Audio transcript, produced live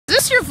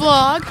your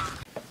vlog.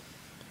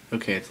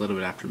 Okay, it's a little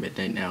bit after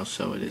midnight now,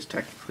 so it is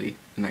technically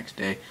the next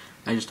day.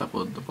 I just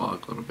uploaded the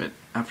vlog a little bit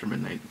after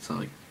midnight. It's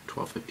like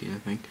 12:15, I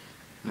think,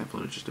 and I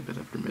uploaded just a bit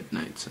after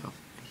midnight. So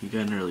you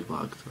got an early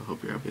vlog, so I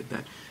hope you're happy with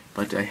that.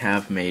 But I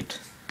have made,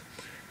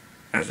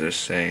 as I was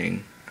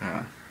saying,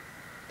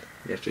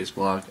 yesterday's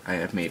vlog, I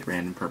have made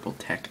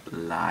Randompurpletech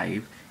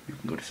live. You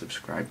can go to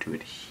subscribe to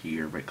it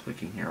here by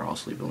clicking here. I'll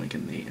also leave a link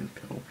in the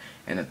info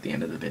and at the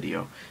end of the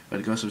video.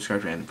 But go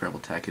subscribe to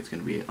Randompurpletech. It's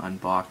going to be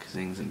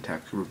unboxings and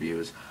tech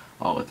reviews,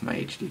 all with my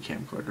HD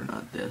camcorder,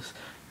 not this,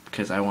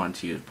 because I wanted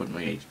to put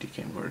my HD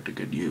camcorder to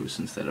good use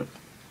instead of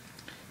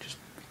just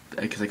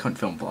because I couldn't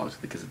film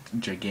vlogs because it's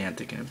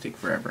gigantic and it would take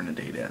forever and a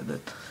day to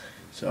edit.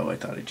 So I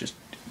thought I'd just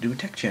do a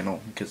tech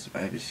channel because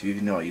I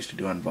used to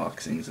do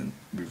unboxings and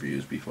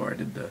reviews before I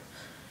did the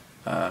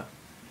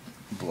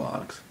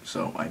vlogs.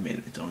 So I made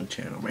its own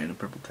channel,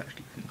 Randompurpletech.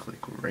 You can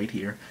click right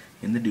here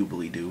in the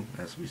doobly-doo,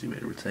 as Weezy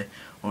Wader would say,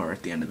 or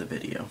at the end of the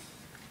video.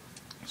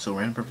 So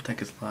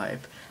Randompurpletech is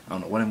live. I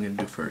don't know what I'm going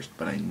to do first,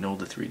 but I know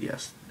the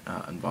 3DS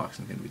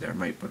unboxing is going to be there. I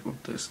might put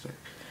up this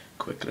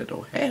quick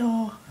little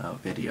hey-oh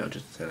video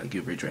just to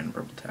give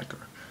Randompurpletech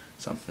or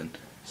something.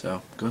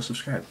 So go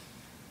subscribe.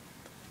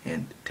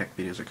 And tech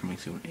videos are coming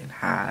soon in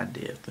high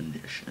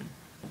definition.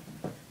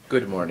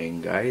 Good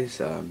morning, guys.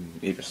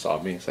 You just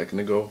saw me a second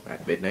ago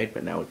at midnight,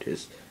 but now it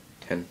is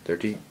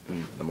 10:30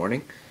 in the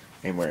morning.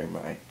 I'm wearing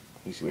my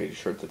Weezy Wader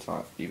shirt. That's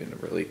not even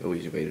really a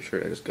Weezy Wader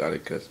shirt. I just got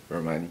it because it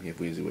reminded me of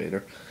Weezy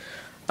Wader.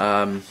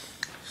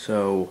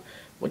 So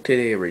what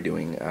today are we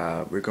doing?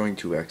 We're going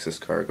to Access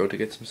Cargo to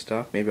get some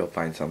stuff. Maybe I'll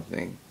find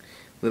something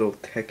little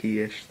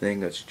techie-ish thing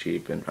that's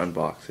cheap and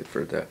unbox it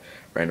for the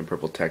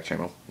Randompurpletech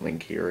channel.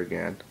 Link here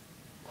again.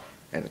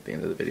 And at the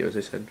end of the video, as I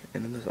said,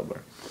 and in the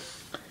subbar.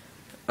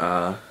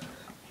 The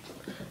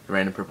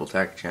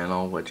Randompurpletech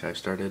channel, which I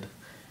started,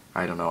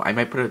 I don't know. I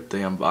might put the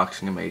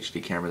unboxing of my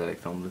HD camera that I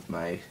filmed with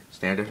my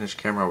standard definition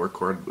camera. I'll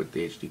record with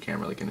the HD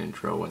camera like an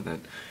intro, and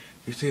then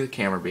you see the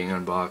camera being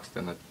unboxed,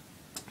 and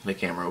the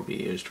camera will be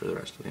used for the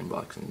rest of the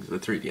unboxings. The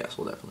 3DS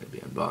will definitely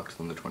be unboxed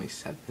on the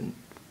 27th.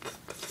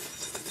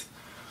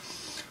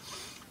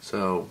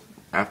 So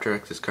after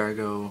Access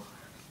Cargo,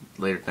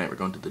 later tonight we're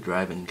going to the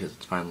drive-in because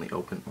it's finally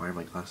open. Why are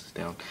my glasses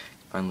down?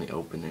 It's finally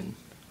open in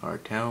our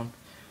town.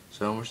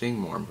 So we're seeing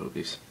more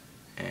movies.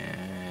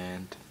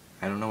 And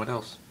I don't know what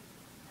else.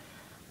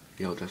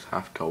 You'll just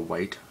have to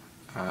wait.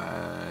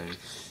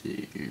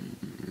 See.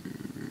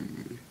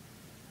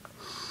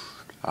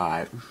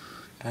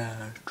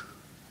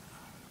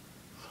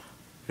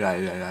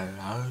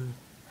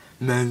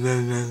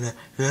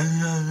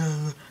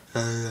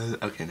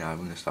 Okay, now I'm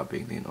going to stop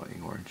being the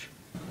annoying orange.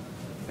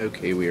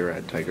 Okay, we are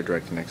at Tiger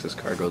Direct and Access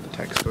Cargo, the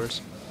tech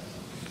stores.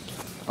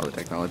 All the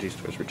technology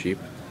stores were cheap.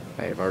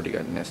 I have already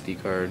got an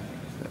SD card,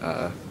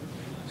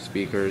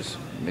 speakers,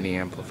 mini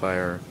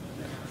amplifier,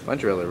 a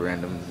bunch of other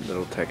random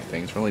little tech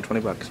things for only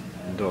 20 bucks.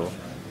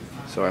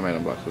 So I might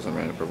unbox those on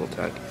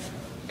Randompurpletech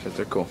because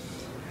they're cool.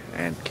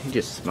 And can you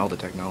just smell the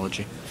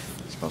technology?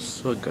 It smells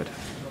so good.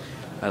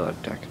 I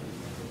love tech.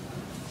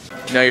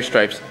 You know your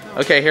stripes.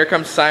 Okay, here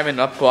comes Simon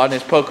up on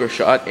his poker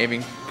shot,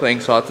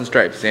 playing slots and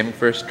stripes. Aiming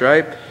for a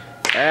stripe.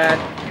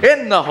 And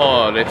in the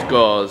hole it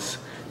goes.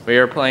 We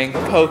are playing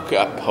pool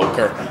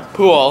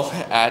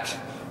at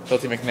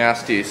Filthy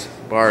McNasty's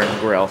Bar and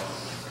Grill.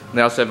 And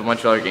they also have a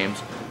bunch of other games.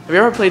 Have you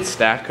ever played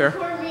Stacker?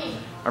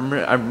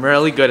 I'm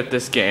really good at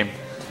this game.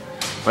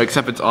 Well,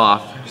 except it's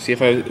off. See,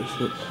 I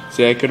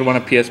could have won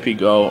a PSP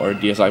Go or a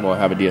DSi. Well, I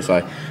have a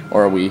DSi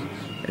or a Wii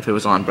if it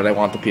was on, but I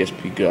want the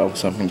PSP Go,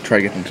 so I'm going to try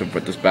to get them to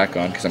put this back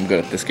on because I'm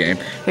good at this game.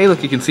 Hey,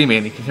 look, you can see me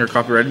and you can hear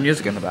copyrighted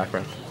music in the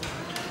background.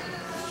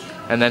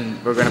 And then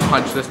we're going to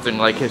punch this thing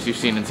like as you've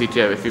seen in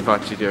CTF if you've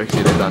watched CTF,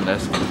 they've done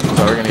this. So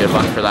we're going to get a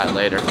bunch for that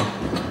later.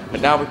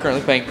 But now we're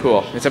currently playing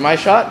pool. Is it my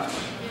shot?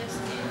 Yes.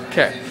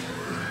 Okay.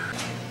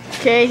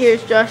 Okay,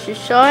 here's Josh's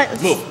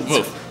shot.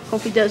 Move.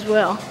 Hope he does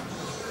well.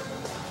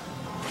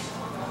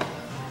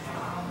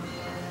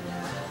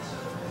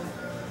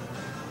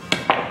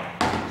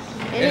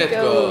 And it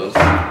goes.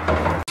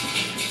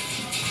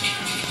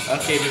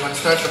 Okay, we want to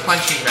start the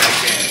punching bag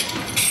game.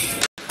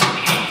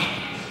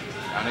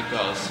 Down it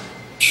goes.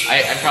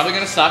 I'm probably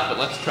going to suck, but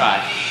let's try.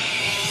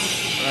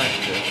 Alright,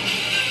 good.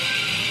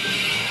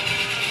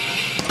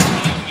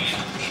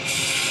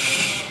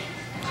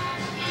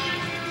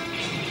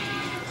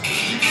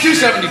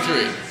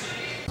 $273.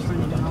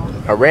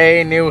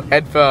 Hooray, new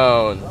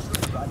headphones.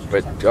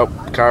 With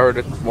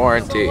covered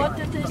warranty.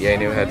 Yay,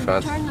 new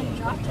headphones.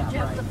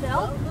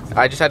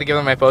 I just had to give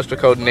them my postal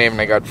code and name,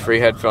 and I got free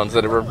headphones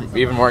that were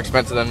even more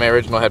expensive than my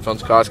original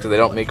headphones cost because they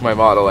don't make my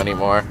model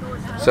anymore.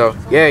 So,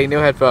 yay, new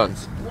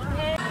headphones.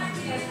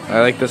 I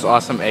like this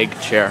awesome egg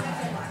chair.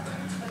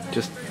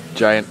 Just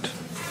giant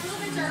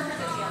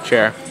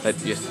chair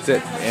that you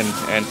sit in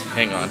and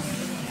hang on.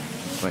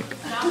 Like.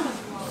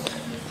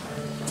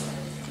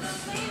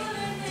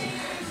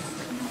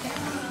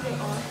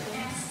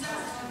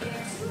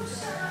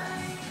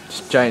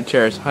 Just giant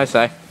chairs. Hi,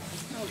 Sai.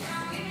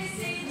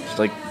 Just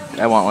like,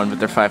 I want one, but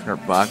they're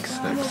 $500.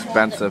 They're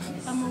expensive.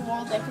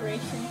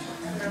 decoration.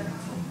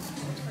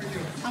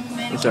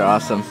 These are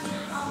awesome.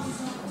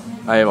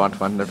 I want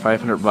one. They're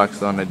 $500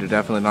 though, and I do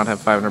definitely not have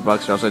 $500,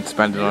 or else I'd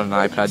spend it on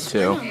an iPad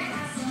too.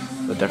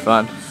 But they're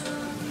fun.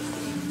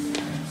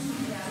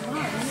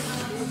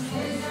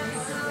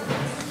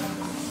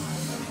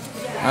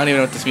 I don't even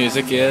know what this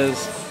music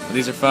is, but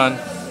these are fun.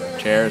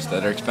 Chairs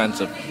that are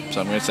expensive,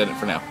 so I'm going to set it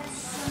for now.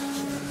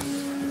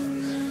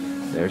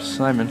 There's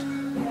Simon.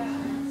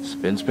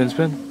 Spin, spin,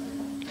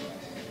 spin.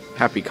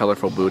 Happy,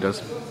 colorful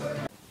Buddhas.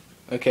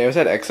 Okay, I was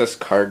at Excess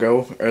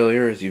Cargo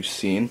earlier, as you've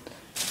seen.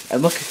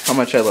 And look how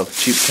much I love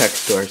cheap tech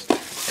stores,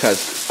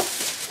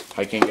 because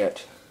I can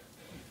get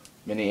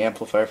mini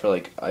amplifier for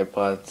like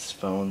iPods,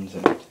 phones,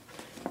 and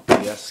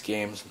DS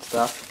games and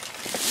stuff.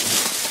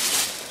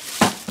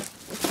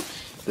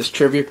 This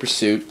Trivia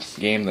Pursuit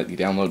game that you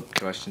download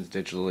questions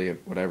digitally,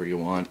 whatever you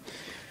want.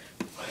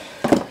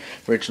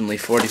 Originally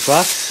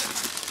 $40.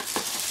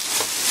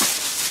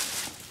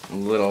 A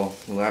little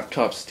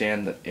laptop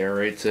stand that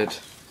aerates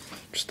it,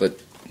 just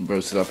that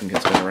roast it up and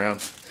can spin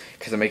around.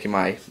 Because I'm making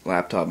my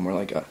laptop more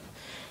like a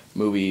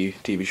movie,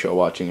 TV show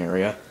watching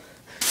area.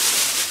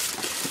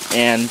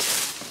 And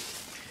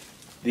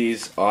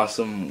these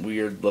awesome,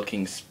 weird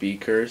looking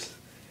speakers.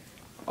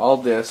 All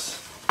this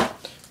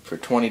for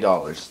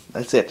 $20.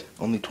 That's it.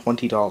 Only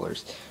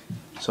 $20.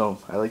 So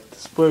I like to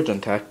splurge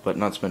on tech, but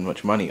not spend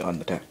much money on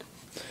the tech.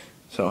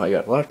 So I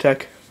got a lot of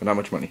tech, but not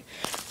much money.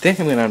 I think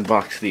I'm going to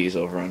unbox these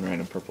over on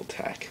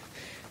Randompurpletech.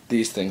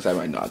 These things I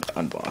might not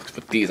unbox,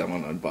 but these I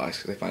want to unbox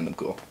because I find them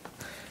cool.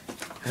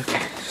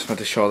 Okay, just want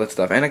to show all that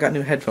stuff. And I got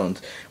new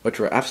headphones, which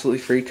were absolutely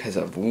free because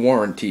of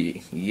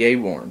warranty. Yay,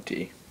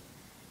 warranty.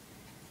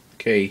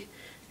 Okay,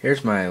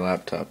 here's my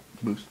laptop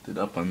boosted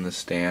up on the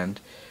stand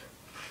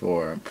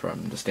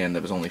from the stand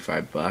that was only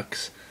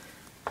 $5.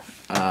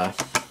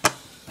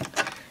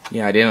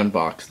 Yeah, I didn't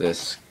unbox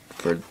this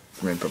for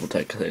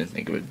Randompurpletech because I didn't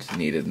think it was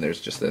needed, and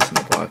there's just this in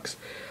the box.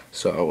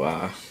 So,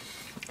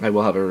 I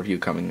will have a review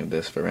coming of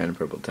this for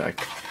Randompurpletech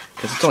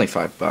because it's only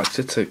 $5.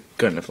 It's a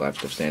good enough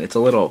laptop stand. It's a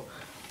little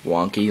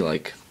wonky,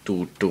 like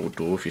do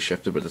if you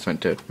shift it, but it's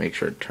meant to make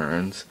sure it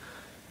turns.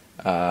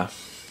 And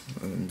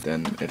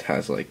then it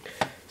has like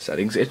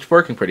settings. It's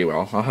working pretty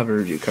well. I'll have a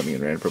review coming in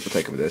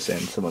Randompurpletech of this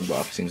and some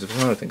unboxings of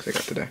some other things I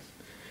got today.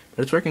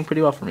 But it's working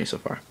pretty well for me so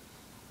far.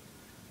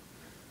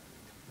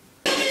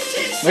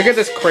 Look at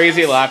this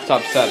crazy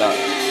laptop setup.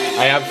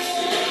 I have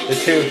the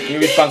two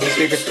UV funky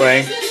speakers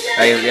playing.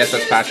 Yes,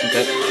 that's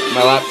patented.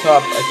 My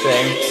laptop, a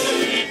thing.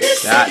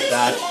 That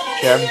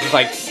chair.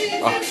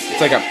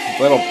 It's like a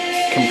little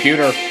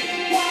computer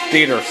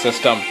theater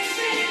system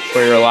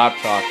for your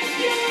laptop.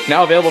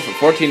 Now available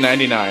for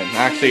 $14.99.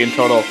 Actually, in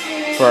total,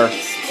 for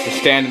the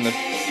stand and the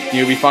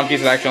UV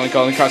funkies, it actually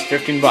only cost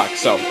 $15.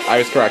 So I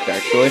was correct,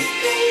 actually.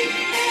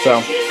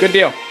 So good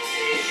deal,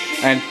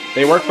 and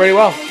they work pretty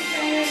well.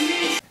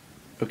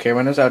 Okay,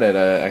 when I was out at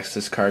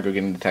Excess Cargo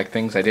getting the tech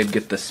things, I did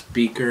get the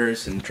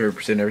speakers and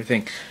trippers and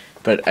everything,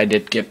 but I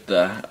did get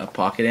a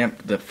pocket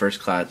amp, the first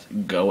class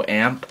Go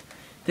amp.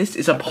 This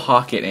is a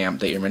pocket amp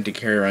that you're meant to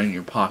carry around in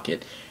your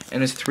pocket,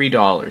 and it's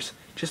 $3.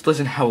 Just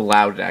listen how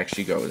loud it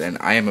actually goes, and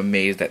I am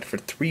amazed that for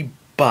 $3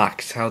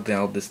 how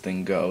loud this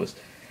thing goes.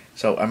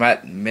 So I'm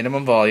at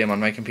minimum volume on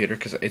my computer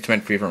because it's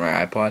meant free for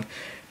my iPod,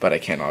 but I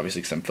can't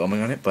obviously because I'm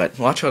filming on it, but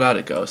watch how loud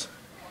it goes.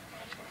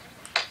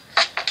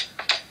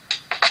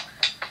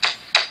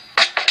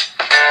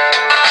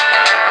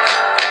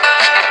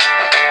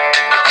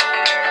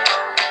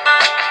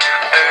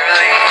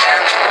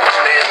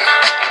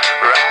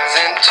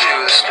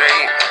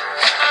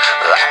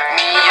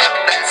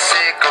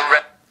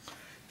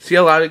 See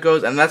how loud it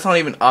goes? And that's not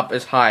even up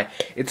as high.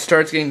 It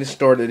starts getting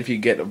distorted if you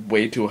get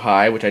way too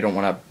high, which I don't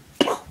want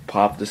to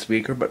pop the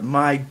speaker, but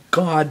my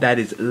god, that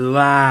is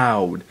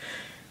loud.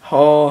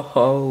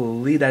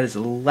 Holy, that is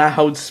a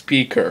loud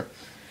speaker.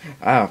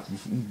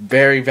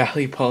 Very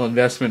valuable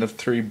investment of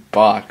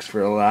 $3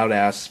 for a loud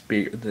ass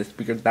speaker. The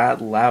speaker's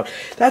that loud.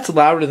 That's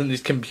louder than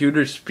these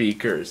computer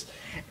speakers.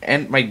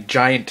 And my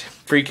giant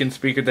freaking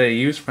speaker that I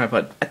use for my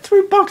iPod. A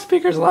 $3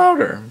 speaker's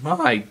louder.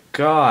 My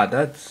god,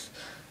 that's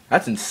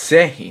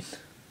insane.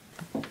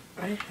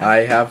 I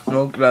have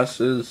no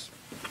glasses.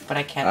 But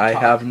I can't I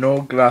talk. have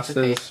no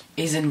glasses.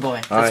 Asian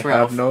boy. That's I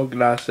Ralph. have no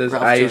glasses.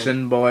 Ralph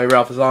Asian boy.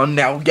 Ralph is on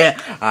now. Yeah.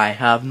 I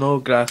have no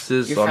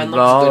glasses. Your On friend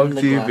vlog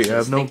looks good in the TV. I glasses.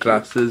 have no Thank you.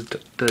 glasses.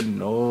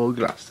 No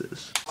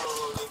glasses.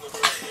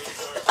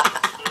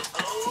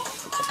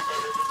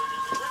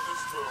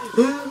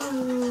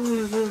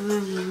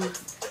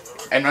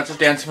 I'm not just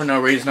dancing for no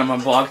reason. I'm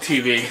on vlog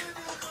TV.